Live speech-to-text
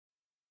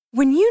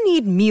When you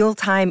need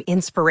mealtime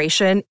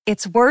inspiration,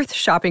 it's worth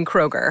shopping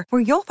Kroger,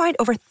 where you'll find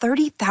over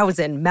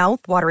 30,000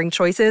 mouth-watering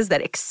choices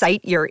that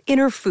excite your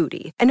inner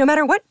foodie. And no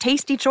matter what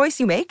tasty choice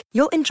you make,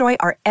 you'll enjoy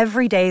our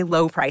everyday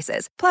low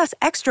prices, plus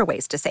extra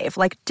ways to save,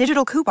 like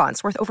digital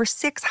coupons worth over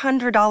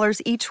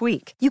 $600 each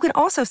week. You can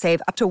also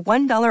save up to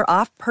 $1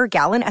 off per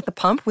gallon at the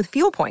pump with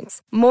fuel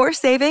points. More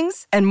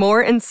savings and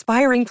more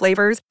inspiring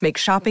flavors make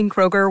shopping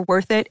Kroger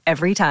worth it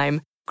every time.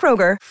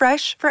 Kroger,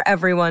 fresh for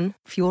everyone.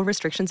 Fuel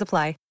restrictions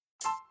apply.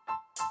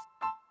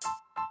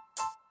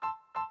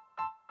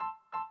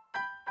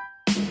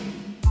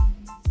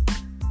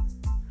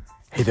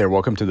 Hey there,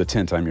 welcome to The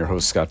Tint. I'm your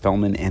host, Scott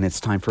Fellman, and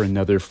it's time for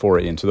another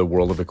foray into the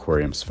world of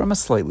aquariums from a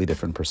slightly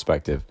different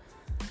perspective.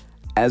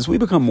 As we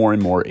become more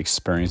and more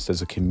experienced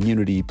as a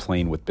community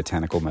playing with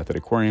botanical method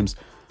aquariums,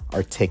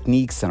 our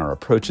techniques and our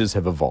approaches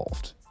have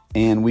evolved.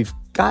 And we've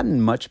gotten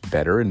much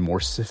better and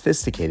more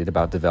sophisticated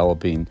about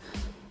developing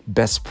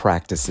best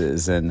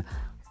practices and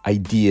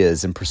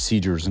ideas and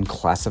procedures and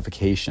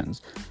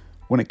classifications.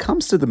 When it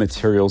comes to the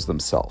materials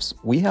themselves,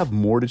 we have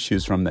more to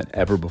choose from than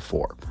ever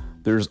before.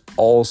 There's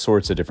all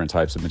sorts of different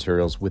types of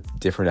materials with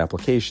different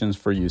applications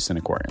for use in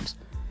aquariums.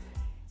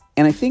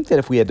 And I think that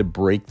if we had to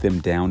break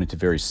them down into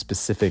very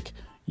specific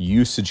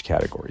usage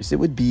categories, it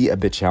would be a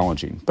bit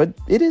challenging, but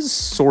it is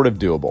sort of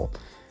doable.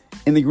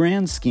 In the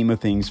grand scheme of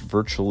things,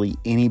 virtually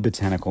any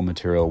botanical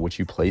material which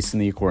you place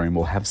in the aquarium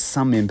will have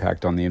some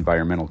impact on the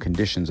environmental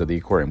conditions of the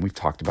aquarium. We've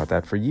talked about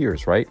that for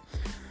years, right?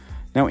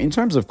 Now, in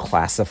terms of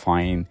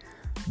classifying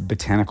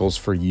botanicals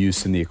for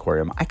use in the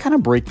aquarium, I kind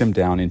of break them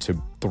down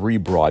into three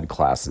broad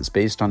classes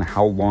based on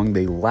how long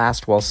they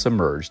last while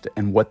submerged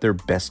and what their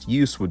best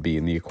use would be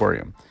in the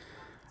aquarium.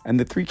 And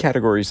the three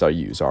categories I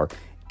use are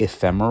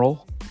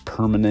ephemeral,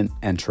 permanent,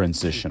 and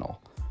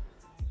transitional.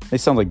 They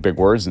sound like big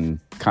words and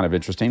kind of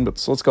interesting, but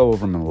so let's go over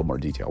them in a little more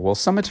detail. Well,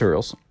 some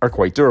materials are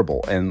quite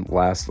durable and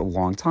last a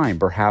long time,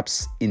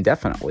 perhaps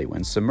indefinitely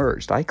when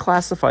submerged. I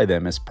classify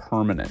them as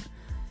permanent.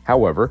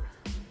 However,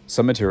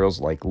 some materials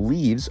like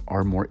leaves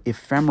are more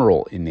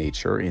ephemeral in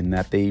nature in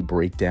that they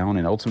break down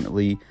and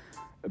ultimately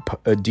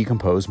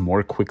decompose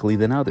more quickly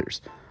than others.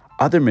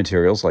 Other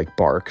materials like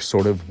bark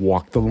sort of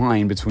walk the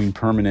line between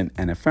permanent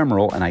and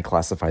ephemeral, and I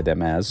classify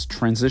them as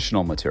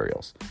transitional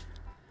materials.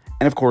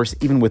 And of course,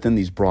 even within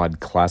these broad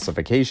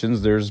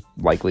classifications, there's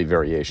likely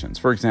variations.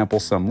 For example,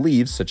 some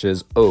leaves, such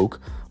as oak,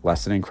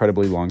 last an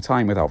incredibly long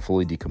time without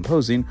fully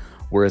decomposing,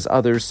 whereas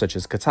others, such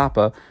as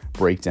catappa,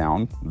 break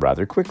down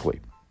rather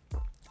quickly.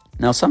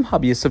 Now, some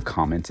hobbyists have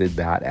commented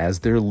that as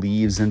their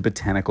leaves and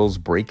botanicals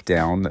break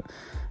down,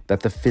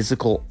 that the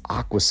physical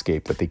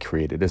aquascape that they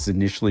created as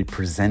initially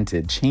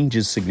presented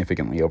changes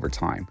significantly over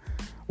time.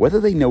 Whether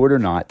they know it or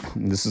not,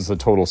 this is a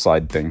total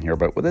side thing here,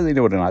 but whether they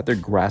know it or not, they're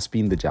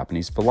grasping the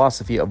Japanese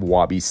philosophy of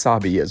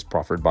wabi-sabi as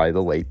proffered by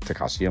the late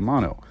Takashi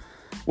Amano.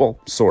 Well,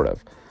 sort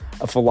of.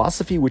 A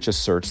philosophy which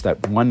asserts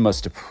that one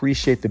must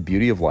appreciate the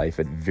beauty of life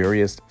at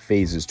various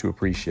phases to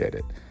appreciate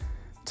it.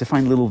 To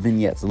find little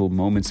vignettes, little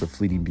moments of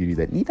fleeting beauty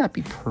that need not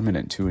be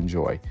permanent to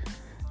enjoy.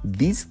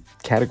 These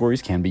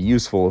categories can be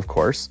useful, of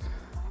course,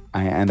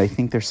 and I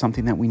think there's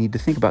something that we need to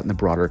think about in the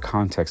broader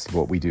context of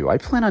what we do. I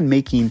plan on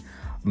making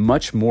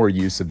much more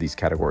use of these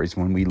categories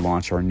when we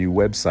launch our new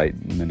website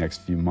in the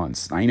next few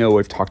months. I know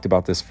I've talked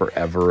about this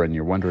forever, and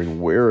you're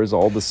wondering, where is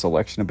all the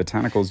selection of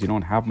botanicals? You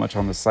don't have much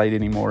on the site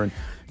anymore, and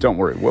don't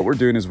worry. What we're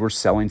doing is we're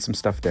selling some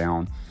stuff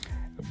down.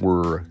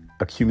 We're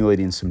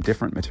accumulating some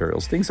different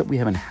materials, things that we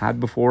haven't had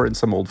before, and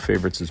some old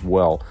favorites as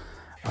well,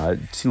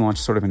 to launch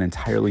sort of an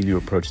entirely new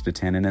approach to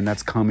tannin, and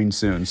that's coming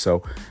soon,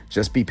 so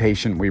just be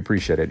patient. We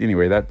appreciate it.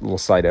 Anyway, that little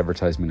side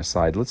advertisement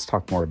aside, let's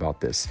talk more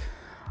about this.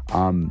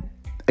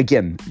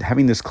 Again,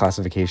 having this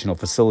classification will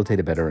facilitate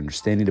a better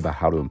understanding about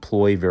how to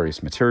employ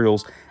various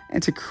materials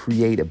and to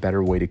create a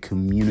better way to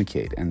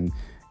communicate and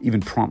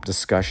even prompt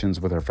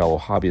discussions with our fellow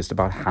hobbyists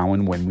about how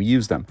and when we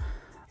use them.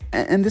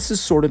 And this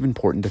is sort of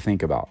important to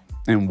think about.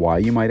 And why,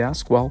 you might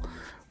ask? Well,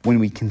 when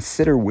we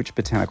consider which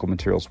botanical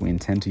materials we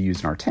intend to use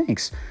in our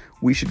tanks,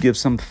 we should give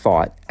some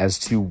thought as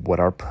to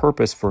what our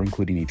purpose for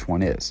including each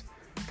one is.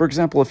 For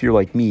example, if you're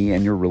like me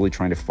and you're really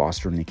trying to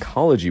foster an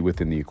ecology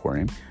within the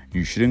aquarium,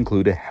 you should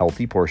include a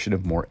healthy portion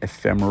of more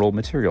ephemeral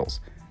materials.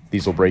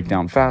 These will break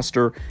down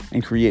faster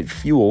and create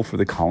fuel for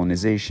the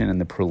colonization and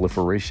the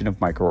proliferation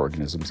of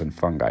microorganisms and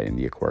fungi in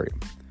the aquarium.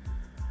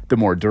 The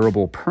more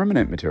durable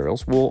permanent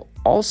materials will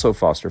also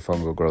foster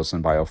fungal growth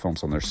and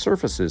biofilms on their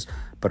surfaces,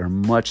 but are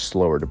much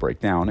slower to break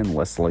down and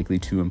less likely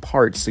to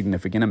impart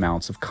significant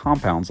amounts of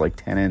compounds like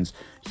tannins,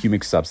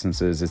 humic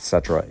substances,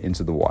 etc.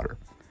 into the water.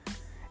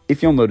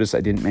 If you'll notice,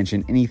 I didn't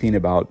mention anything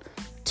about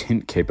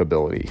tint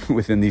capability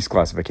within these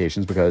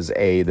classifications because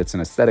A, that's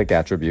an aesthetic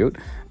attribute,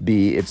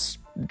 B, it's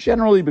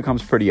generally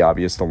becomes pretty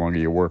obvious the longer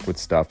you work with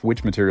stuff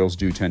which materials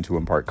do tend to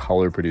impart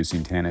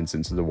color-producing tannins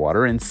into the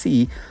water, and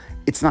C,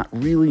 it's not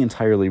really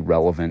entirely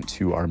relevant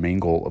to our main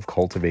goal of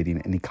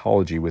cultivating an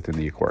ecology within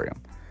the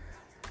aquarium.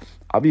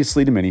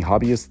 Obviously, to many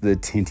hobbyists, the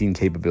tinting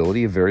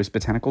capability of various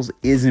botanicals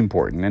is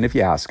important, and if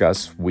you ask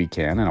us, we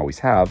can, and always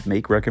have,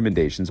 make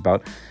recommendations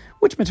about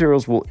which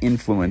materials will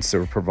influence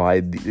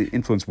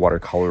water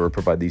color or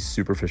provide these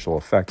superficial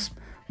effects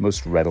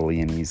most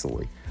readily and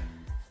easily.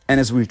 And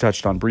as we've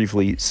touched on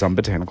briefly, some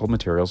botanical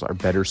materials are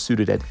better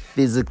suited at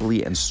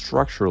physically and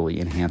structurally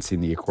enhancing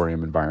the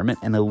aquarium environment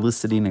and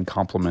eliciting and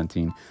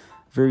complementing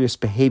various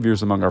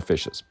behaviors among our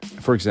fishes.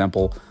 For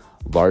example,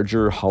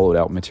 larger hollowed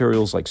out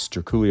materials like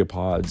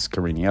sterculiapods,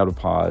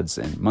 cariniapods,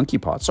 and monkey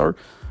pots are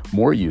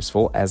more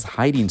useful as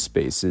hiding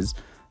spaces,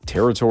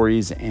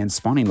 territories, and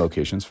spawning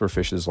locations for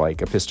fishes like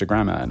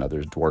apistogramma and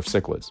other dwarf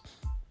cichlids.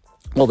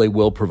 While they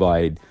will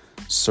provide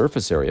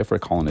surface area for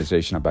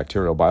colonization of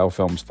bacterial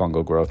biofilms,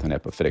 fungal growth, and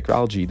epiphytic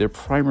algae, their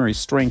primary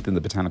strength in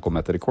the botanical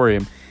method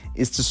aquarium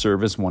is to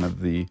serve as one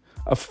of the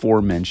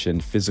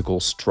aforementioned physical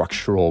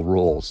structural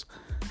roles.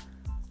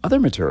 Other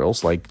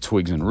materials like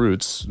twigs and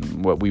roots,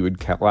 what we would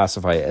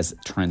classify as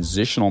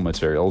transitional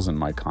materials in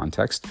my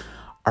context,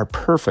 are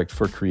perfect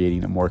for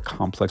creating a more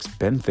complex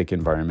benthic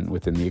environment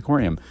within the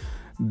aquarium,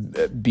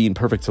 being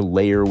perfect to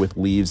layer with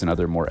leaves and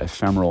other more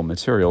ephemeral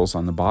materials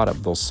on the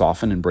bottom. They'll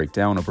soften and break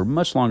down over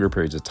much longer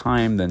periods of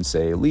time than,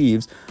 say,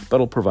 leaves, but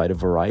will provide a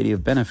variety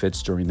of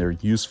benefits during their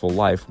useful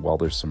life while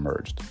they're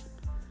submerged.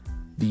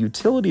 The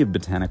utility of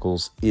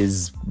botanicals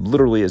is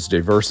literally as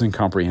diverse and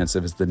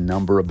comprehensive as the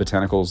number of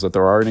botanicals that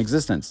there are in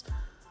existence.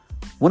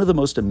 One of the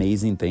most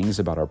amazing things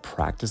about our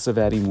practice of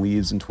adding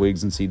leaves and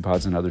twigs and seed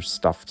pods and other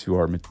stuff to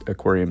our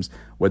aquariums,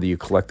 whether you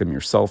collect them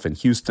yourself in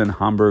Houston,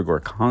 Hamburg,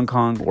 or Hong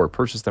Kong, or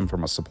purchase them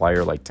from a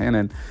supplier like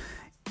Tannen,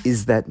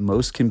 is that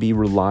most can be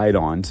relied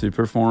on to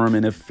perform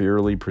in a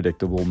fairly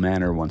predictable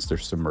manner once they're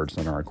submerged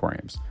in our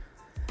aquariums.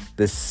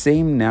 The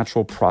same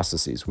natural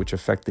processes which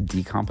affect the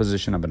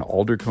decomposition of an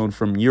alder cone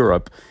from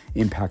Europe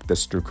impact the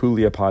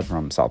sterculiapod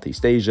from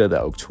Southeast Asia, the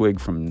oak twig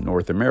from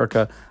North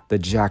America, the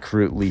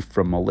jackfruit leaf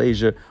from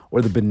Malaysia,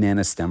 or the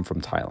banana stem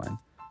from Thailand.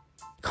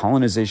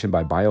 Colonization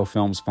by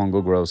biofilms,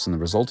 fungal growths, and the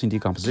resulting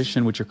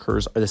decomposition which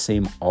occurs are the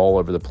same all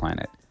over the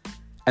planet.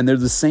 And they're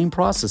the same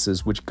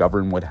processes which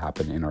govern what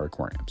happen in our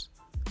aquariums.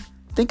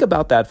 Think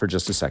about that for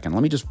just a second.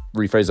 Let me just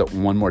rephrase it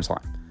one more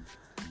time.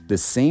 The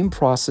same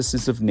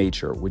processes of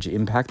nature which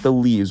impact the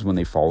leaves when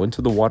they fall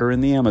into the water in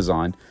the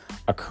Amazon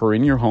occur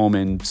in your home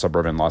in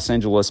suburban Los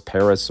Angeles,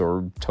 Paris,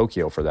 or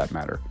Tokyo for that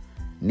matter.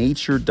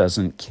 Nature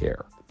doesn't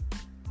care.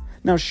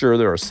 Now, sure,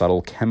 there are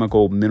subtle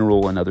chemical,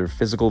 mineral, and other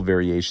physical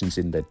variations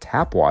in the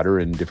tap water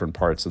in different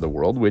parts of the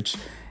world, which,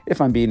 if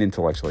I'm being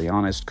intellectually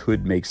honest,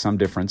 could make some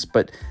difference,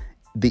 but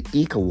the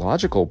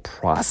ecological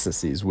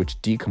processes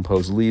which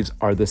decompose leaves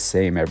are the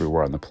same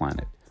everywhere on the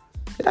planet.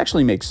 It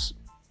actually makes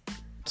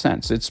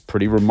sense. It's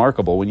pretty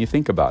remarkable when you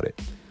think about it.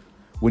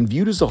 When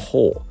viewed as a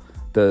whole,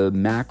 the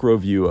macro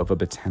view of a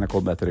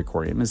botanical method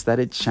aquarium is that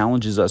it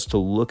challenges us to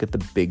look at the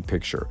big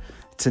picture,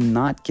 to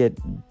not get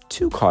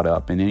too caught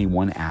up in any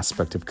one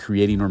aspect of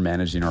creating or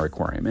managing our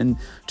aquarium, and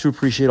to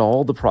appreciate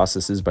all the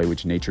processes by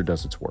which nature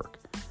does its work,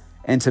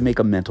 and to make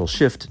a mental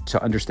shift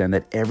to understand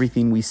that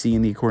everything we see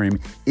in the aquarium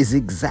is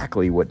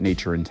exactly what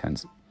nature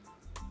intends.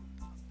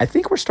 I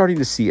think we're starting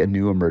to see a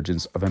new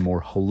emergence of a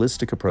more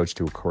holistic approach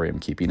to aquarium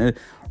keeping, a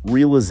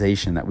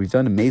realization that we've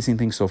done amazing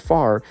things so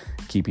far,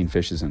 keeping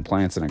fishes and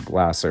plants in a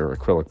glass or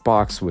acrylic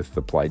box with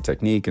applied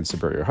technique and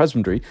superior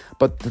husbandry,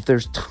 but that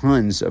there's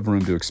tons of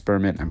room to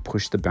experiment and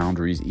push the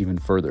boundaries even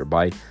further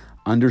by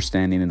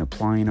understanding and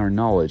applying our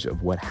knowledge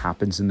of what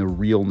happens in the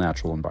real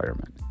natural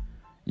environment.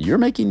 You're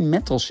making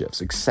mental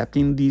shifts,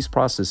 accepting these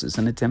processes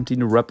and attempting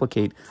to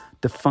replicate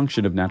the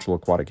function of natural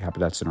aquatic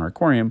habitats in our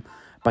aquarium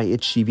by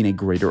achieving a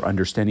greater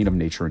understanding of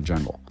nature in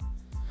general.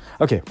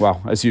 Okay,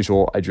 well, as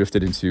usual, I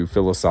drifted into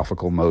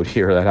philosophical mode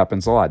here. That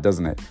happens a lot,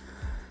 doesn't it?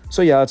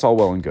 So yeah, it's all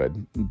well and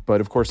good. But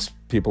of course,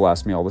 people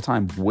ask me all the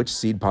time, which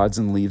seed pods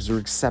and leaves are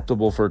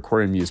acceptable for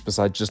aquarium use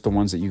besides just the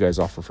ones that you guys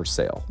offer for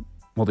sale?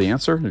 Well, the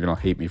answer, you're going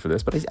to hate me for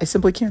this, but I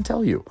simply can't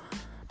tell you.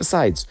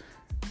 Besides,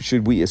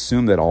 should we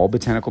assume that all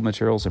botanical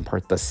materials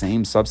impart the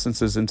same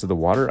substances into the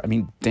water? I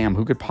mean, damn,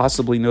 who could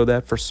possibly know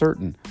that for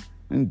certain?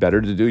 And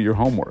better to do your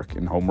homework,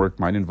 and homework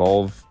might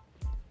involve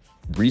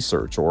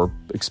research or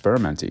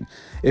experimenting.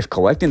 If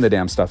collecting the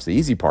damn stuff's the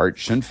easy part,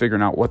 shouldn't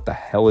figuring out what the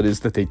hell it is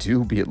that they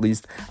do be at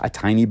least a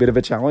tiny bit of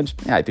a challenge?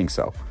 Yeah, I think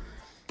so.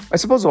 I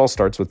suppose it all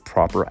starts with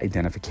proper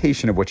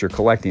identification of what you're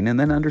collecting and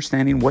then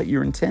understanding what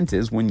your intent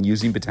is when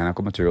using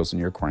botanical materials in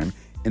your aquarium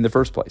in the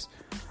first place.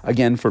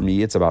 Again, for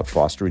me, it's about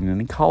fostering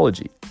an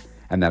ecology.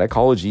 And that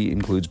ecology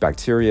includes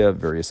bacteria,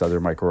 various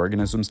other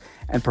microorganisms,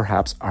 and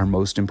perhaps our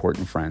most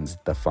important friends,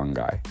 the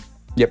fungi.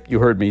 Yep, you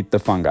heard me, the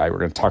fungi. We're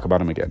going to talk about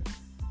them again.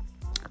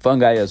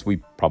 Fungi, as we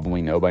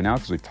probably know by now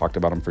because we've talked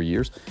about them for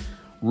years,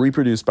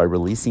 reproduce by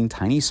releasing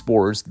tiny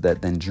spores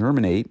that then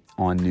germinate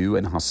on new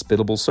and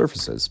hospitable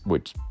surfaces,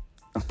 which,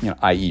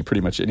 i.e.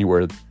 pretty much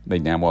anywhere they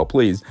damn well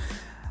please.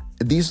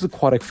 These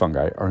aquatic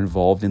fungi are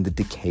involved in the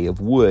decay of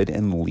wood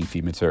and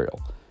leafy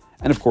material.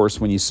 And of course,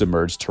 when you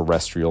submerge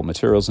terrestrial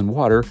materials in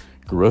water,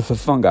 growth of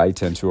fungi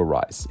tend to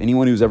arise.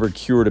 Anyone who's ever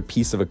cured a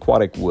piece of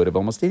aquatic wood of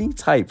almost any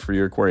type for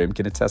your aquarium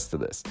can attest to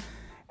this.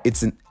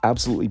 It's an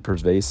absolutely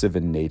pervasive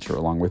in nature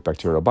along with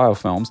bacterial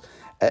biofilms,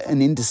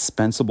 an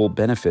indispensable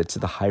benefit to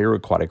the higher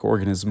aquatic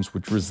organisms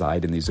which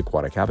reside in these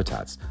aquatic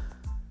habitats.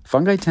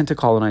 Fungi tend to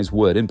colonize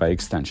wood and, by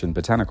extension,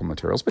 botanical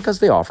materials because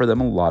they offer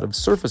them a lot of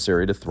surface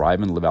area to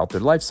thrive and live out their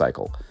life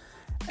cycle.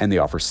 And they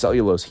offer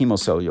cellulose,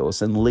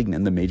 hemocellulose, and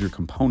lignin, the major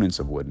components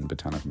of wood and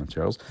botanical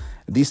materials.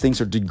 These things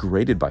are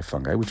degraded by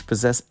fungi, which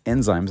possess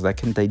enzymes that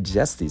can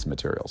digest these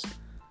materials.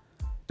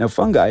 Now,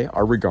 fungi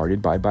are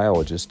regarded by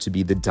biologists to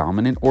be the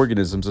dominant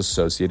organisms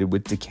associated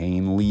with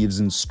decaying leaves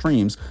and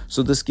streams,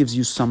 so this gives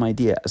you some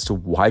idea as to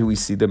why we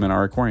see them in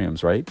our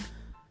aquariums, right?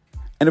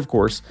 And of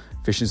course,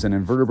 fishes and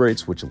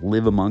invertebrates, which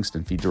live amongst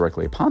and feed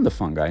directly upon the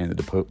fungi and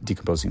the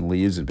decomposing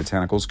leaves and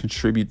botanicals,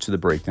 contribute to the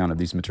breakdown of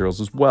these materials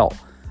as well.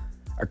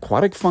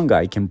 Aquatic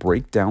fungi can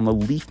break down the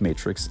leaf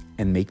matrix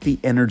and make the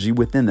energy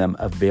within them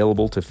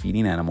available to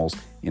feeding animals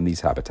in these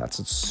habitats.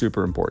 It's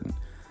super important.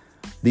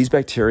 These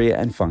bacteria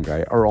and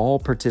fungi are all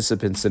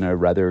participants in a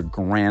rather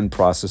grand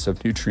process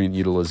of nutrient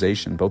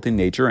utilization, both in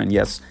nature and,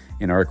 yes,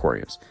 in our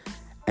aquariums.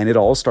 And it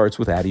all starts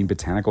with adding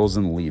botanicals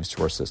and leaves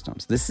to our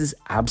systems. This is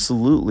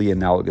absolutely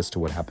analogous to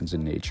what happens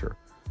in nature.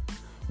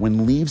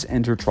 When leaves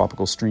enter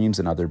tropical streams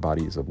and other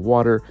bodies of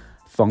water,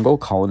 fungal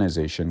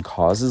colonization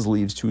causes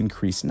leaves to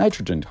increase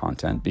nitrogen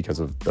content because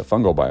of the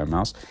fungal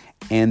biomass,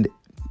 and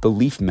the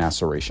leaf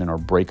maceration or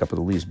breakup of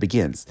the leaves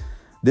begins.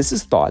 This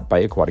is thought by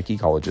aquatic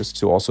ecologists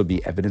to also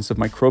be evidence of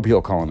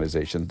microbial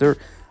colonization. There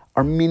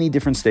are many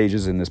different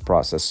stages in this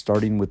process,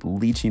 starting with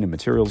leaching of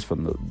materials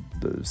from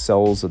the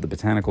cells of the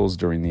botanicals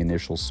during the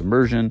initial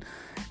submersion,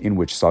 in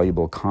which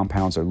soluble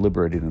compounds are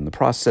liberated in the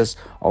process,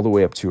 all the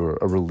way up to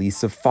a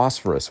release of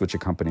phosphorus, which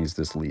accompanies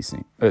this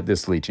leaching.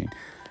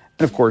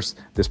 And of course,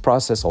 this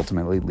process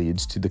ultimately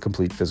leads to the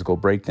complete physical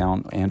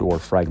breakdown and or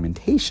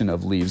fragmentation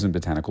of leaves and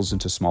botanicals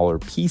into smaller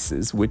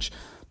pieces, which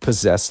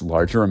possess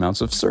larger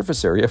amounts of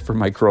surface area for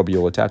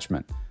microbial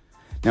attachment.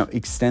 Now,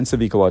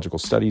 extensive ecological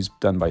studies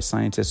done by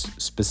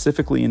scientists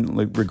specifically in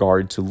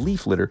regard to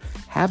leaf litter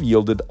have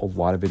yielded a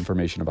lot of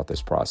information about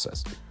this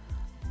process.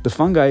 The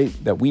fungi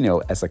that we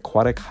know as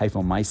aquatic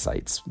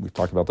hyphomycetes, we've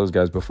talked about those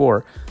guys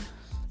before,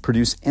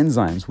 produce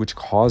enzymes which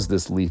cause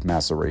this leaf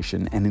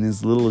maceration, and in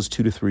as little as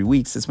 2 to 3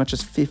 weeks, as much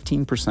as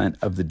 15%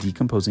 of the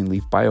decomposing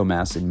leaf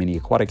biomass in many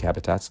aquatic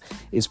habitats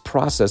is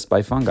processed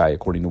by fungi,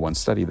 according to one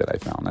study that I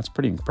found. That's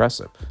pretty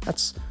impressive.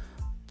 That's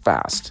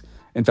fast.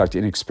 In fact,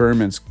 in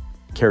experiments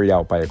carried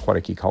out by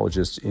aquatic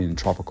ecologists in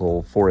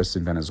tropical forests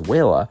in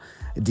Venezuela,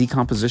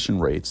 decomposition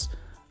rates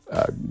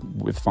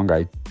with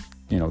fungi,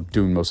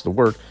 doing most of the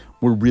work,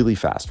 were really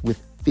fast,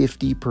 with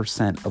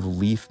 50% of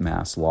leaf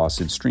mass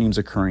loss in streams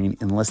occurring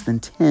in less than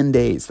 10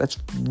 days. That's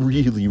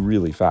really,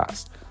 really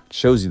fast.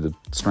 Shows you the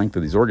strength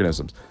of these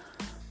organisms.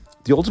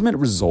 The ultimate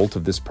result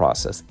of this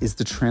process is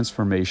the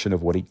transformation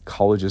of what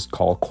ecologists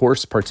call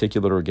coarse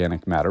particulate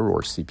organic matter,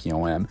 or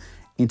CPOM,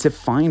 into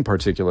fine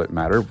particulate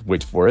matter,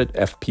 wait for it,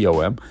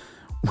 FPOM,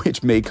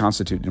 which may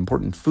constitute an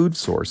important food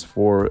source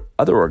for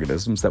other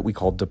organisms that we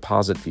call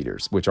deposit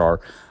feeders, which are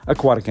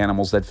aquatic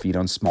animals that feed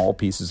on small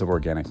pieces of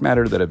organic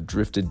matter that have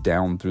drifted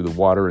down through the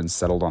water and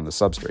settled on the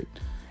substrate.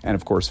 And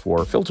of course,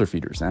 for filter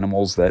feeders,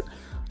 animals that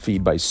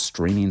feed by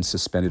straining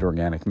suspended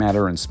organic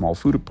matter and small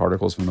food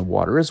particles from the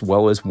water, as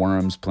well as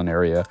worms,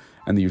 planaria,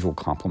 and the usual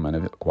complement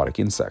of aquatic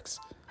insects.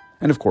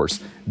 And of course,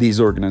 these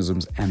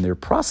organisms and their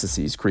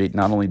processes create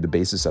not only the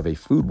basis of a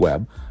food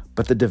web,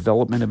 but the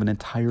development of an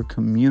entire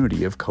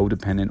community of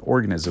codependent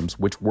organisms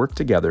which work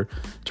together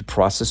to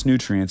process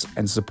nutrients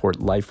and support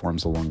life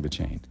forms along the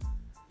chain.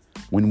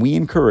 When we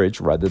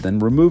encourage rather than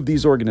remove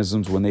these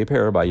organisms when they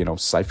appear by,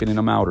 siphoning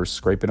them out or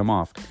scraping them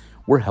off,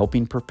 we're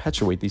helping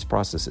perpetuate these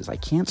processes. I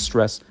can't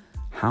stress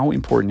how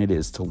important it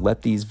is to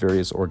let these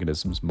various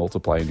organisms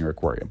multiply in your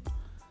aquarium.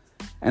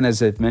 And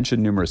as I've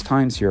mentioned numerous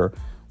times here,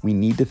 we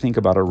need to think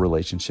about our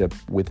relationship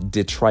with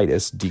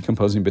detritus,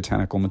 decomposing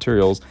botanical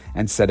materials,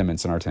 and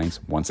sediments in our tanks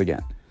once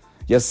again.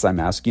 Yes, I'm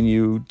asking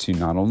you to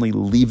not only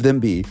leave them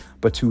be,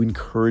 but to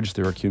encourage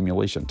their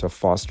accumulation, to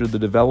foster the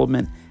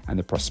development and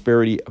the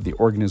prosperity of the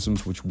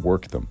organisms which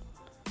work them.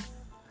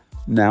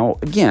 Now,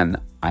 again,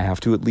 I have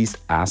to at least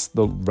ask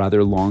the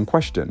rather long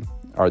question.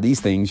 Are these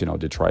things,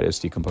 detritus,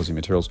 decomposing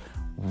materials,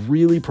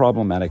 really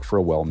problematic for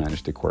a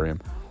well-managed aquarium?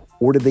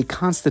 Or do they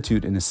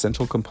constitute an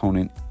essential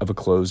component of a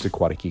closed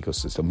aquatic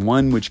ecosystem,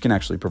 one which can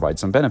actually provide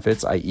some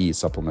benefits, i.e.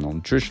 supplemental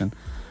nutrition,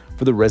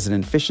 for the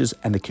resident fishes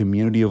and the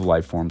community of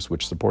life forms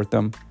which support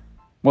them?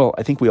 Well,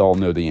 I think we all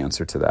know the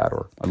answer to that,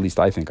 or at least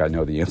I think I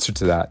know the answer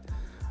to that.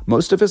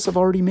 Most of us have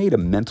already made a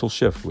mental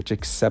shift which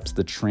accepts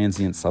the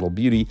transient subtle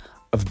beauty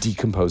of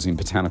decomposing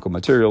botanical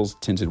materials,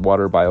 tinted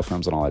water,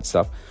 biofilms, and all that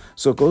stuff.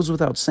 So it goes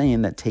without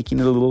saying that taking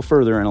it a little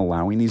further and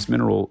allowing these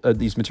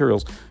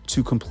materials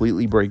to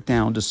completely break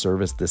down to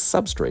serve as the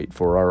substrate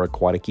for our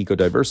aquatic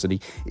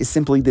ecodiversity is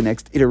simply the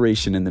next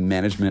iteration in the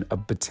management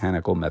of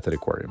botanical method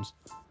aquariums.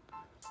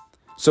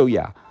 So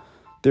yeah,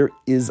 there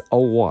is a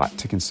lot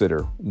to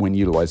consider when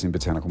utilizing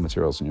botanical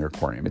materials in your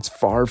aquarium. It's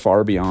far,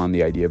 far beyond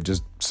the idea of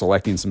just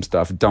selecting some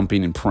stuff,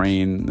 dumping and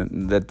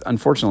praying. That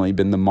unfortunately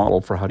been the model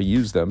for how to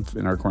use them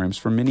in our aquariums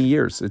for many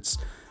years. It's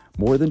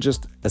more than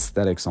just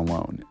aesthetics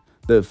alone.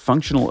 the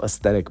functional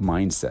aesthetic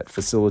mindset,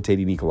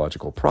 facilitating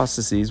ecological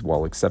processes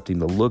while accepting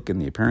the look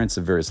and the appearance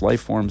of various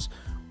life forms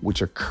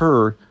which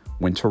occur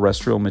when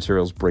terrestrial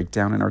materials break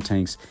down in our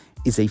tanks,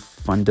 is a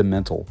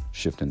fundamental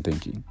shift in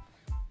thinking.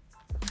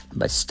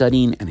 By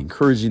studying and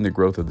encouraging the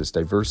growth of this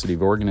diversity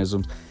of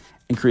organisms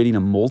and creating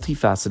a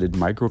multifaceted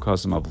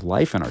microcosm of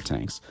life in our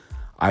tanks,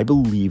 I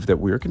believe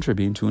that we are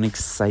contributing to an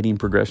exciting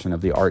progression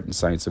of the art and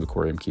science of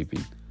aquarium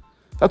keeping.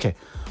 Okay,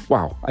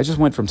 wow, I just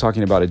went from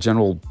talking about a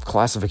general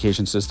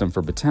classification system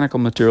for botanical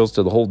materials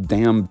to the whole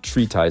damn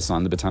treatise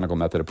on the botanical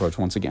method approach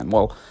once again.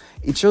 Well,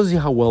 it shows you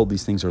how well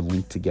these things are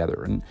linked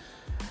together. And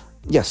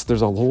yes,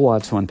 there's a whole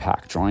lot to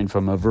unpack, drawing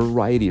from a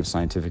variety of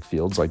scientific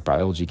fields like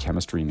biology,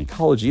 chemistry, and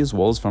ecology, as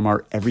well as from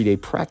our everyday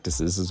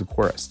practices as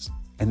aquarists.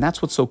 And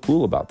that's what's so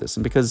cool about this.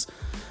 And because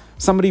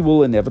somebody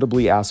will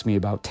inevitably ask me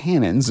about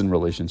tannins in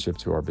relationship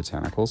to our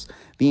botanicals,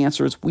 the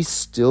answer is we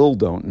still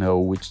don't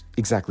know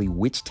exactly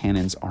which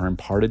tannins are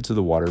imparted to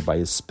the water by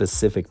a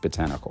specific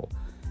botanical.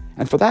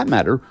 And for that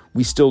matter,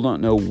 we still don't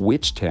know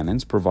which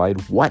tannins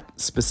provide what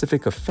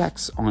specific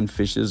effects on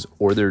fishes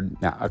or their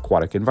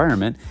aquatic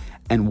environment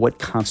and what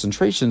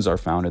concentrations are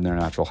found in their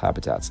natural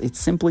habitats. It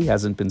simply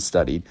hasn't been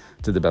studied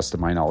to the best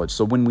of my knowledge.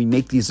 So when we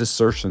make these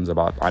assertions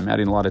about I'm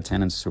adding a lot of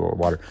tannins to our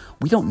water,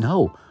 we don't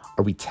know.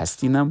 Are we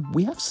testing them?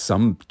 We have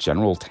some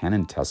general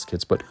tannin test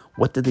kits, but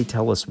what did they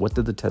tell us? What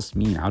did the test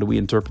mean? How do we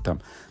interpret them?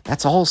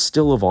 That's all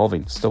still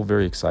evolving, still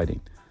very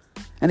exciting.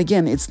 And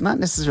again, it's not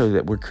necessarily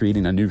that we're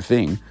creating a new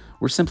thing.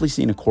 We're simply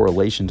seeing a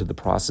correlation to the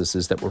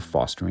processes that we're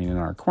fostering in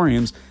our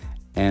aquariums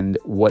and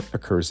what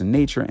occurs in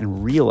nature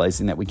and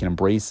realizing that we can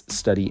embrace,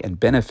 study, and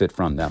benefit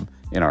from them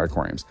in our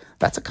aquariums.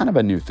 That's a kind of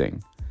a new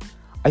thing.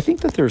 I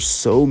think that there's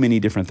so many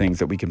different things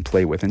that we can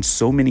play with and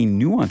so many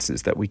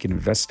nuances that we can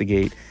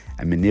investigate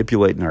and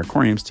manipulate in our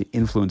aquariums to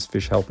influence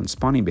fish health and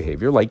spawning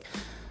behavior, like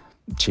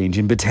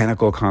changing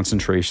botanical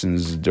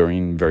concentrations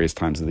during various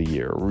times of the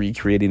year,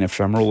 recreating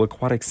ephemeral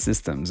aquatic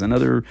systems, and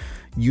other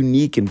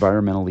unique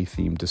environmentally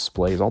themed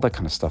displays. All that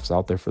kind of stuff's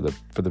out there for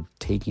the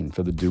taking,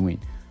 for the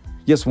doing.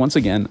 Yes, once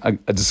again,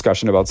 a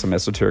discussion about some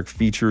esoteric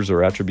features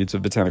or attributes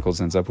of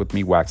botanicals ends up with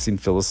me waxing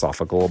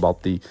philosophical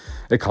about the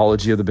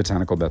ecology of the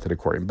botanical method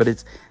aquarium. But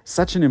it's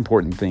such an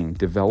important thing,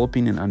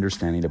 developing an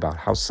understanding about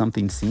how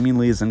something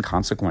seemingly as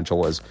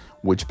inconsequential as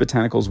which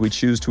botanicals we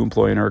choose to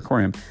employ in our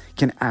aquarium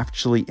can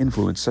actually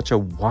influence such a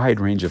wide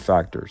range of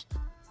factors.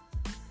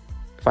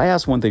 If I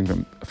ask one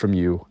thing from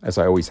you, as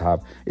I always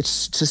have,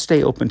 it's to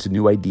stay open to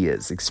new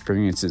ideas,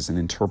 experiences, and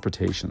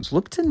interpretations.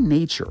 Look to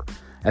nature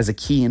as a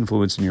key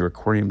influence in your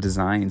aquarium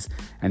designs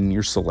and in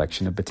your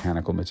selection of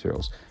botanical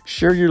materials.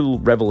 Share your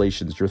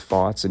revelations, your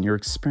thoughts, and your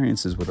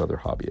experiences with other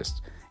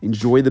hobbyists.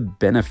 Enjoy the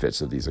benefits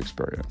of these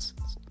experiences.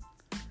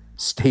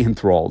 Stay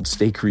enthralled,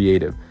 stay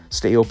creative,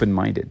 stay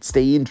open-minded,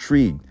 stay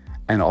intrigued,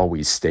 and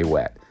always stay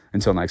wet.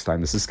 Until next time,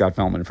 this is Scott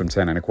Fellman from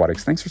 10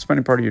 Aquatics. Thanks for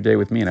spending part of your day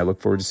with me, and I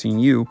look forward to seeing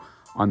you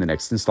on the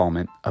next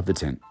installment of The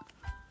Tint.